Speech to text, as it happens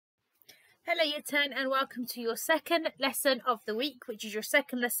Hello Y10 and welcome to your second lesson of the week, which is your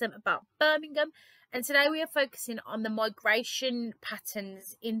second lesson about Birmingham. And today we are focusing on the migration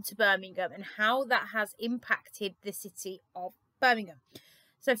patterns into Birmingham and how that has impacted the city of Birmingham.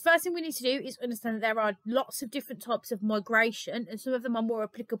 So first thing we need to do is understand that there are lots of different types of migration, and some of them are more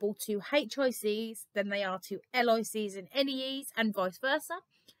applicable to HICs than they are to LICs and NEEs and vice versa.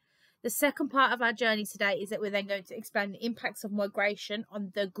 The second part of our journey today is that we're then going to explain the impacts of migration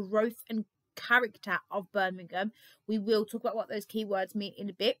on the growth and character of Birmingham. We will talk about what those keywords mean in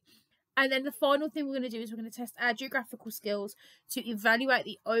a bit. And then the final thing we're going to do is we're going to test our geographical skills to evaluate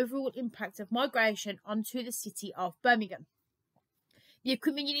the overall impact of migration onto the city of Birmingham. The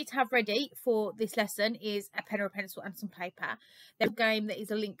equipment you need to have ready for this lesson is a pen or a pencil and some paper. There's a game that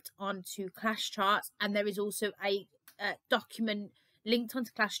is linked onto Clash Charts, and there is also a document linked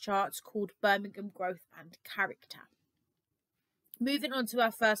onto Clash Charts called Birmingham Growth and Character. Moving on to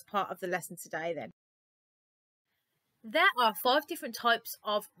our first part of the lesson today then. There are 5 different types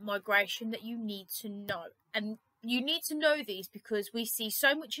of migration that you need to know. And you need to know these because we see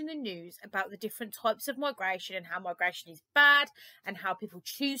so much in the news about the different types of migration and how migration is bad and how people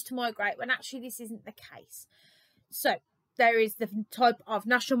choose to migrate when actually this isn't the case. So there is the type of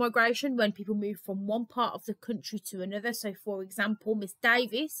national migration when people move from one part of the country to another. So, for example, Miss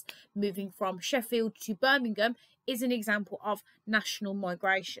Davis moving from Sheffield to Birmingham is an example of national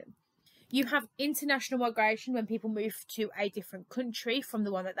migration. You have international migration when people move to a different country from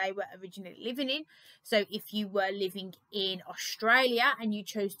the one that they were originally living in. So if you were living in Australia and you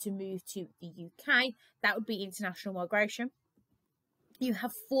chose to move to the UK, that would be international migration. You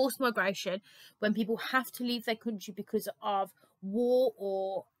have forced migration when people have to leave their country because of war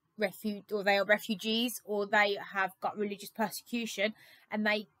or they are refugees, or they have got religious persecution and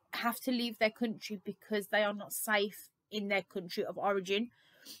they have to leave their country because they are not safe in their country of origin.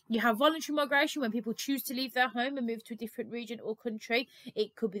 You have voluntary migration when people choose to leave their home and move to a different region or country.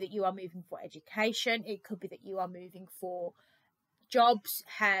 It could be that you are moving for education. It could be that you are moving for jobs,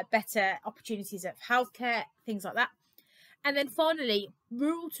 better opportunities of healthcare, things like that. And then finally,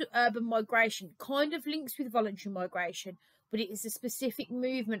 rural to urban migration kind of links with voluntary migration, but it is a specific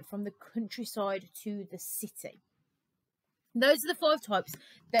movement from the countryside to the city. Those are the 5 types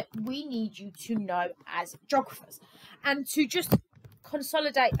that we need you to know as geographers. And to just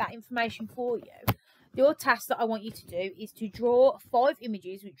consolidate that information for you, your task that I want you to do is to draw 5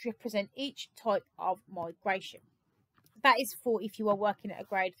 images which represent each type of migration. That is for if you are working at a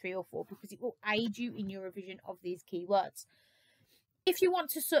grade 3 or 4, because it will aid you in your revision of these keywords. If you want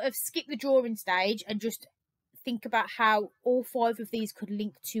to sort of skip the drawing stage and just think about how all 5 of these could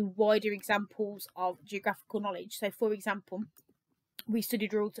link to wider examples of geographical knowledge. So, for example, we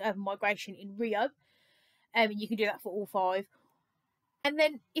studied rural to urban migration in Rio, and you can do that for all 5. And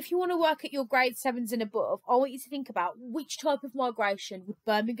then if you want to work at your grade 7s and above, I want you to think about which type of migration would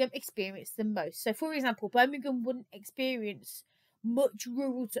Birmingham experience the most. So, for example, Birmingham wouldn't experience much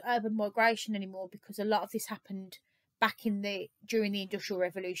rural to urban migration anymore because a lot of this happened back during the Industrial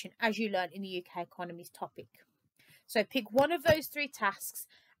Revolution, as you learned in the UK economies topic. So pick one of those 3 tasks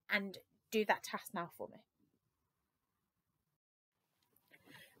and do that task now for me.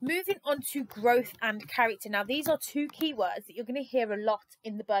 Moving on to growth and character. Now, these are 2 keywords that you're going to hear a lot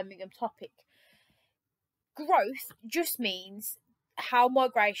in the Birmingham topic. Growth just means how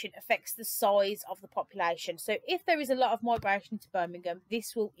migration affects the size of the population. So if there is a lot of migration to Birmingham,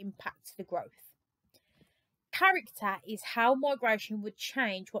 this will impact the growth. Character is how migration would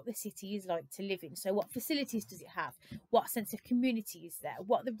change what the city is like to live in. So what facilities does it have? What sense of community is there?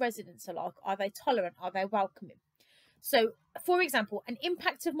 What the residents are like? Are they tolerant? Are they welcoming? So, for example, an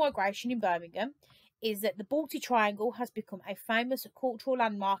impact of migration in Birmingham is that the Balti Triangle has become a famous cultural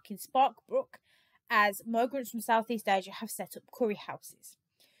landmark in Sparkbrook, as migrants from Southeast Asia have set up curry houses.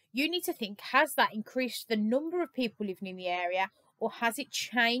 You need to think, has that increased the number of people living in the area, or has it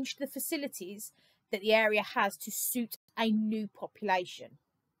changed the facilities that the area has to suit a new population?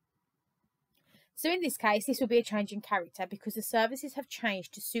 So in this case, this will be a change in character because the services have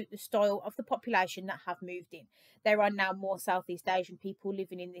changed to suit the style of the population that have moved in. There are now more Southeast Asian people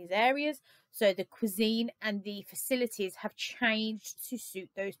living in these areas, so the cuisine and the facilities have changed to suit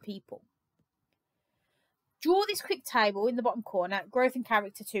those people. Draw this quick table in the bottom corner, growth and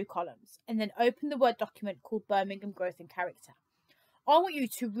character 2 columns, and then open the Word document called Birmingham Growth and Character. I want you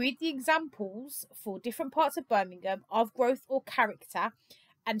to read the examples for different parts of Birmingham of growth or character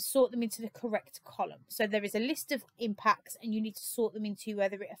and sort them into the correct column. So there is a list of impacts and you need to sort them into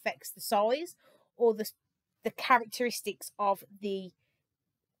whether it affects the size or the characteristics of the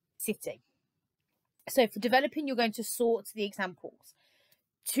city. So for developing, you're going to sort the examples.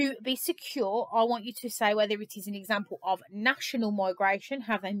 To be secure, I want you to say whether it is an example of national migration,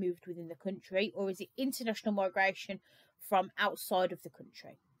 have they moved within the country, or is it international migration from outside of the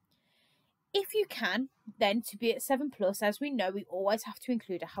country. If you can, then to be at 7+, as we know, we always have to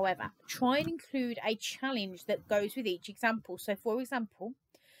include a however. Try and include a challenge that goes with each example. So, for example,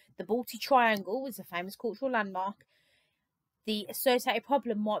 the Balti Triangle was a famous cultural landmark. The associated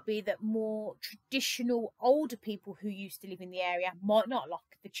problem might be that more traditional older people who used to live in the area might not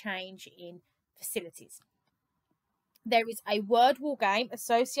like the change in facilities. There is a word wall game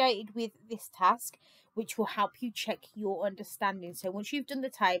associated with this task, which will help you check your understanding. So once you've done the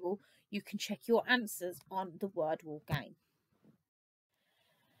table, you can check your answers on the word wall game.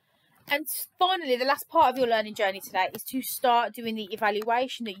 And finally, the last part of your learning journey today is to start doing the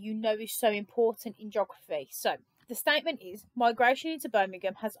evaluation that you know is so important in geography. So the statement is, migration into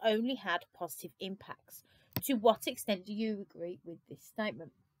Birmingham has only had positive impacts. To what extent do you agree with this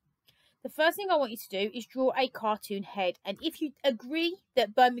statement? The first thing I want you to do is draw a cartoon head. And if you agree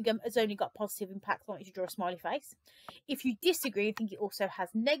that Birmingham has only got positive impacts, I want you to draw a smiley face. If you disagree and think it also has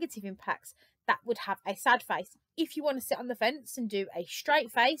negative impacts, that would have a sad face. If you want to sit on the fence and do a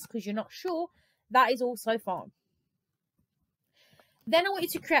straight face because you're not sure, that is also fine. Then I want you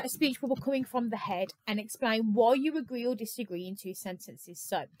to create a speech bubble coming from the head and explain why you agree or disagree in 2 sentences.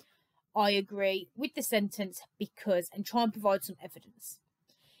 So, I agree with the sentence because, and try and provide some evidence.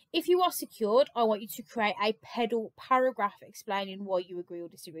 If you are secured, I want you to create a pedal paragraph explaining why you agree or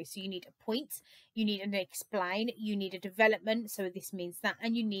disagree. So you need a point, you need an explain, you need a development, so this means that,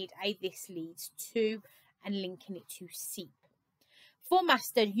 and you need a this leads to, and linking it to SEEP. For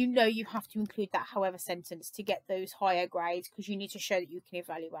master, you know you have to include that however sentence to get those higher grades because you need to show that you can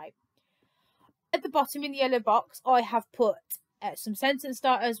evaluate. At the bottom in the yellow box, I have put some sentence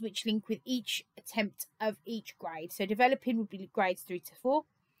starters which link with each attempt of each grade. So developing would be grades 3 to 4.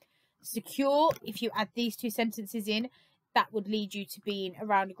 Secure, if you add these 2 sentences in, that would lead you to being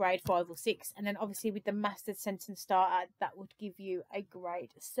around a grade 5 or 6. And then obviously with the mastered sentence starter, that would give you a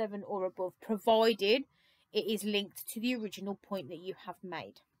grade 7 or above, provided it is linked to the original point that you have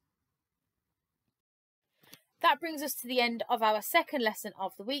made. That brings us to the end of our second lesson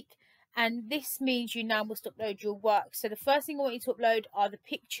of the week. And this means you now must upload your work. So the first thing I want you to upload are the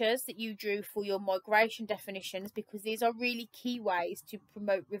pictures that you drew for your migration definitions, because these are really key ways to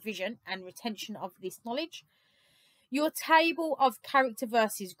promote revision and retention of this knowledge. Your table of character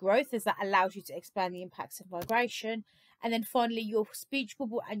versus growth, as that allows you to explain the impacts of migration. And then finally, your speech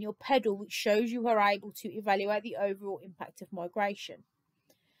bubble and your pedal, which shows you are able to evaluate the overall impact of migration.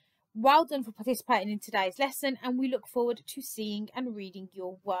 Well done for participating in today's lesson, and we look forward to seeing and reading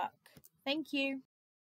your work. Thank you.